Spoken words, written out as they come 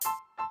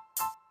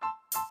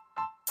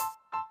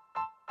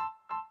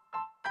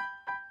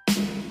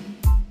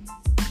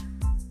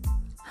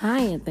Hi,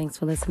 and thanks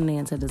for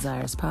listening to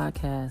Desires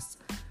Podcast.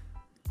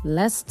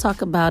 Let's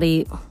talk about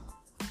it.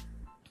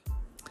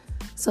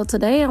 So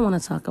today I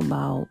want to talk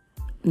about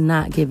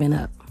not giving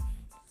up.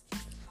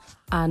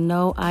 I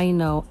know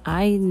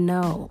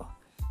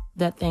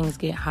that things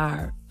get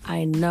hard.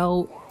 I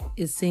know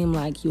it seems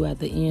like you at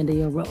the end of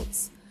your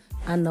ropes.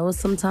 I know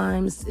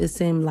sometimes it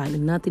seems like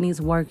nothing is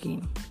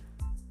working.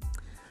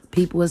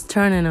 People is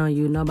turning on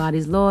you.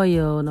 Nobody's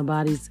loyal.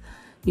 Nobody's,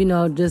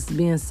 just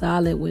being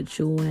solid with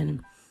you,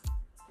 and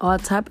all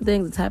type of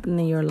things that's happening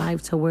in your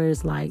life to where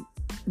it's like,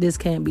 this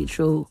can't be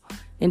true.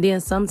 And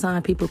then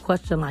sometimes people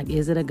question, like,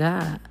 is it a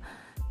God?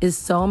 It's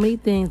so many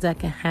things that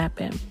can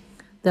happen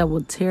that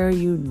will tear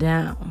you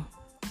down.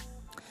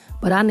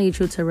 But I need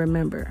you to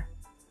remember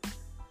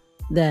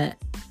that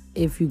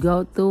if you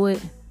go through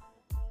it,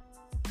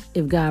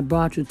 if God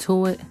brought you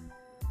to it,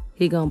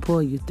 He gonna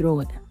pull you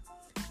through it.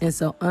 And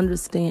so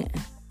understand,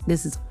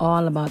 this is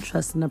all about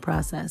trusting the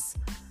process.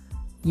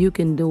 You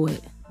can do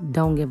it.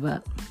 Don't give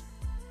up.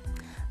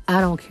 I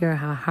don't care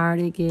how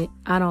hard it get.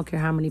 I don't care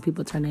how many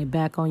people turn their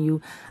back on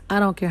you. I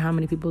don't care how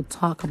many people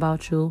talk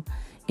about you.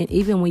 And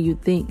even when you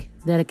think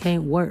that it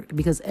can't work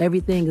because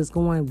everything is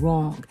going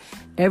wrong,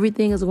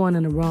 everything is going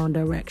in the wrong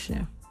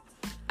direction,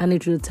 I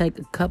need you to take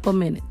a couple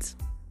minutes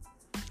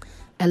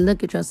and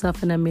look at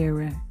yourself in the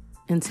mirror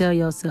and tell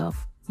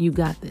yourself, you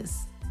got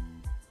this.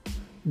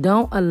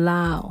 Don't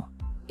allow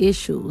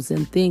issues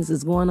and things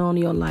that's going on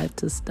in your life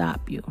to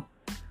stop you.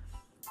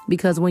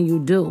 Because when you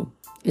do,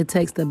 it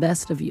takes the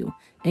best of you.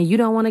 And you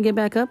don't want to get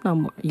back up no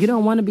more. You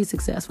don't want to be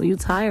successful. You're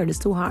tired. It's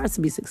too hard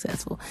to be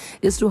successful.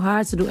 It's too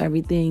hard to do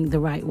everything the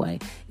right way.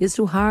 It's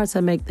too hard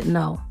to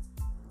no.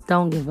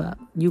 Don't give up.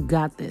 You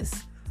got this.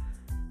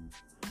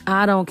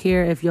 I don't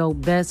care if your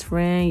best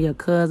friend, your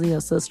cousin,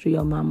 your sister,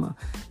 your mama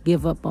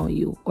give up on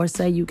you or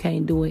say you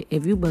can't do it.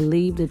 If you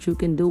believe that you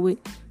can do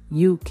it,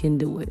 you can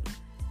do it.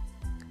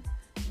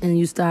 And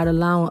you start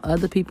allowing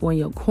other people in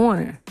your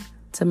corner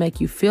to make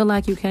you feel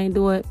like you can't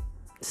do it,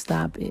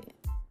 stop it.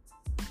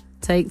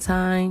 Take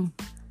time,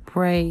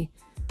 pray,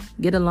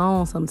 get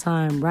alone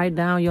sometime, write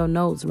down your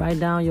notes, write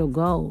down your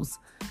goals.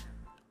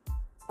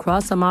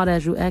 Cross them out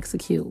as you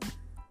execute.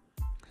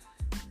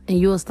 And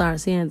you'll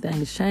start seeing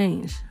things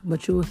change.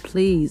 But you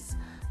please,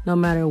 no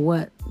matter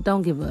what,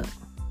 don't give up.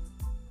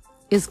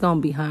 It's going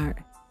to be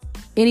hard.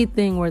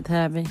 Anything worth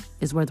having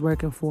is worth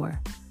working for.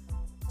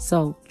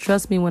 So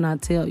trust me when I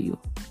tell you.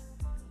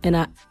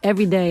 And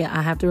every day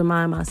I have to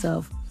remind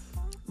myself,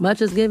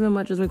 much is given,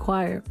 much is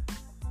required.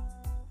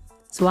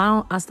 So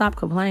I stopped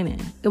complaining.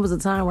 It was a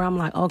time where I'm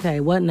like, okay,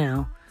 what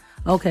now?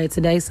 Okay,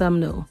 today's something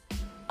new.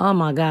 Oh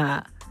my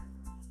God.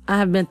 I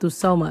have been through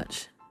so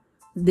much.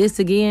 This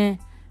again,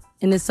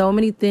 and there's so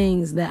many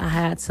things that I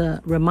had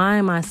to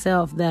remind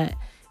myself that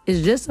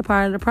it's just a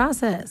part of the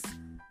process.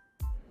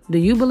 Do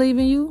you believe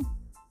in you?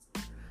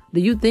 Do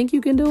you think you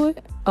can do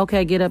it?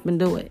 Okay, get up and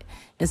do it.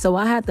 And so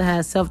I had to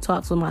have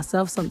self-talks with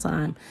myself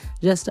sometime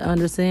just to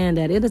understand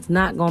that it is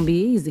not going to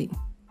be easy.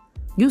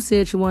 You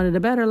said you wanted a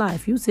better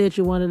life. You said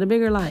you wanted a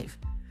bigger life.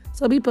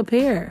 So be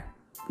prepared.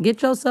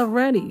 Get yourself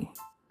ready.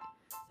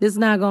 This is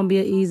not going to be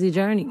an easy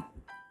journey.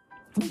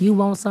 You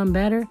want something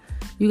better,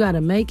 you got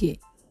to make it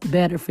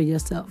better for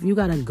yourself. You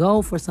got to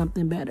go for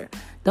something better.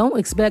 Don't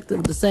expect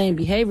that the same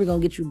behavior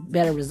going to get you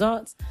better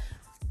results.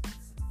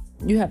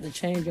 You have to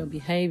change your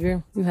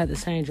behavior. You have to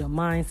change your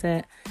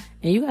mindset.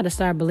 And you got to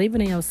start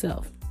believing in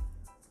yourself.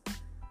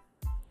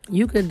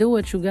 You can do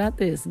it. You got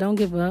this. Don't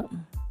give up.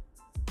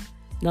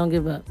 Don't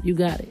give up. You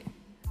got it.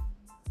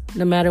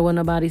 No matter what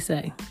nobody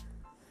say.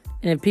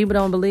 And if people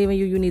don't believe in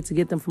you, you need to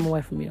get them from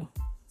away from you.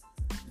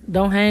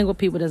 Don't hang with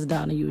people that's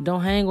doubting you.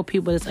 Don't hang with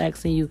people that's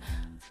asking you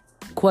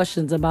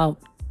questions about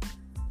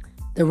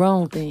the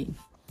wrong thing.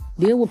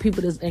 Deal with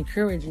people that's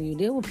encouraging you.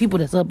 Deal with people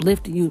that's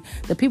uplifting you.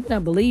 The people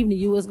that believe in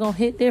you is going to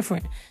hit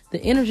different.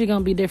 The energy going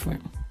to be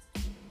different.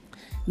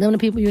 Them the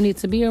people you need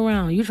to be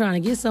around. You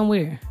trying to get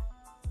somewhere.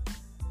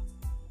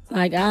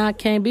 Like, I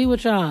can't be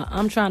with y'all.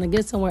 I'm trying to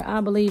get somewhere. I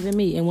believe in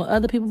me. And when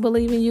other people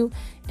believe in you,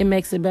 it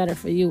makes it better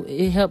for you.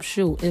 It helps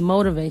you. It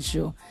motivates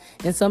you.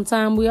 And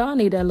sometimes we all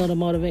need that little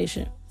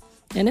motivation.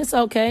 And it's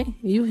okay.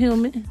 You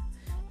human.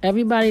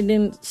 Everybody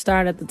didn't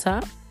start at the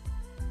top.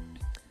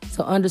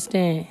 So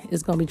understand,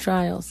 it's going to be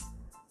trials.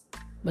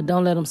 But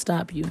don't let them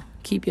stop you.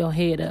 Keep your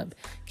head up.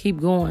 Keep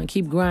going.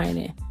 Keep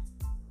grinding.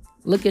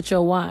 Look at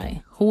your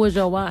why. Who is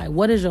your why?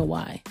 What is your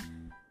why?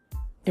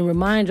 And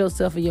remind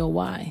yourself of your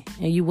why.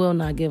 And you will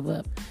not give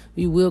up.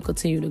 You will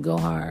continue to go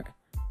hard.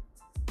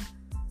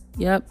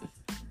 Yep.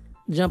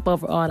 Jump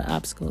over all the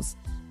obstacles.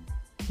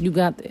 You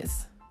got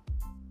this.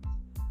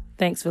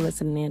 Thanks for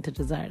listening in to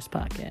Desires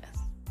Podcast.